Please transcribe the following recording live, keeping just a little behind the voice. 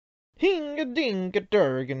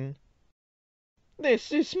Hinga-dinga-durgan.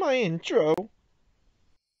 This is my intro.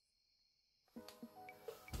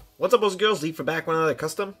 What's up, boys and girls? Lee for back with another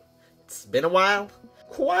custom. It's been a while.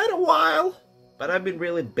 Quite a while. But I've been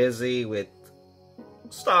really busy with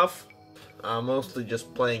stuff. Mostly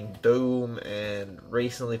just playing Doom and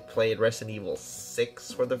recently played Resident Evil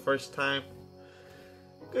 6 for the first time.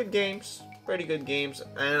 Good games. Pretty good games.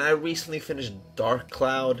 And I recently finished Dark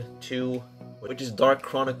Cloud 2, which is Dark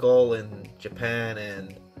Chronicle in Japan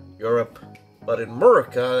and Europe. But in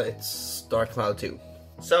America, it's Dark Cloud 2.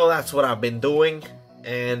 So that's what I've been doing.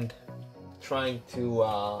 And trying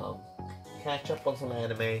to catch up on some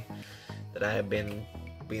anime that I have been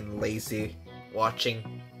being lazy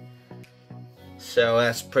watching. So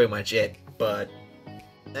that's pretty much it.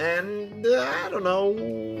 And I don't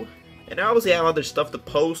know. And I obviously have other stuff to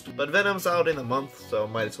post, but Venom's out in a month, so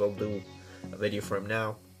might as well do a video for him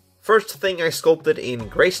now. First thing I sculpted in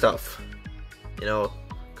gray stuff. You know,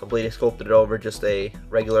 completely sculpted it over just a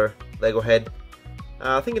regular Lego head.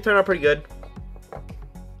 I think it turned out pretty good.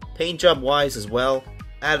 Paint job wise as well.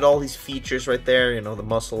 Added all these features right there, you know, the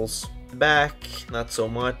muscles. Back, not so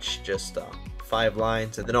much, just 5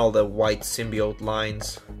 lines, and then all the white symbiote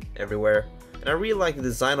lines everywhere. And I really like the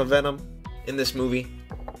design of Venom in this movie.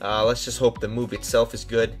 Let's just hope the movie itself is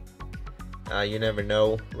good. You never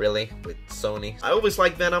know, really, with Sony. I always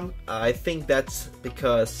like Venom. I think that's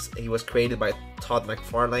because he was created by Todd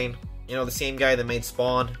McFarlane. You know, the same guy that made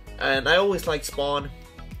Spawn. And I always liked Spawn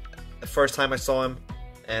the first time I saw him,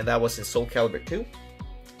 and that was in Soul Calibur 2.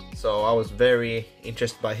 So I was very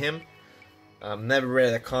interested by him. Never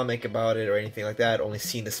read a comic about it or anything like that. Only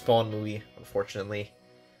seen the Spawn movie, unfortunately.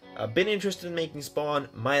 I've been interested in making Spawn.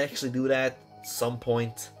 Might actually do that at some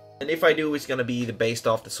point. And if I do, it's gonna be based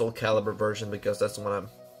off the Soul Calibur version because that's the one I'm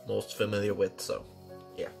most familiar with. So,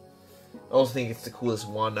 yeah. I also think it's the coolest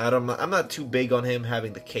one. I'm not too big on him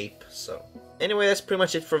having the cape. So, anyway, that's pretty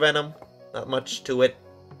much it for Venom. Not much to it.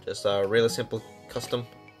 Just a really simple custom.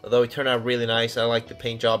 Although it turned out really nice. I like the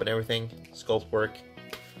paint job and everything. Sculpt work.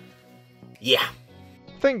 Yeah.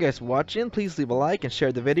 Thank you guys for watching. Please leave a like and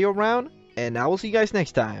share the video around. And I will see you guys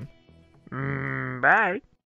next time. Bye.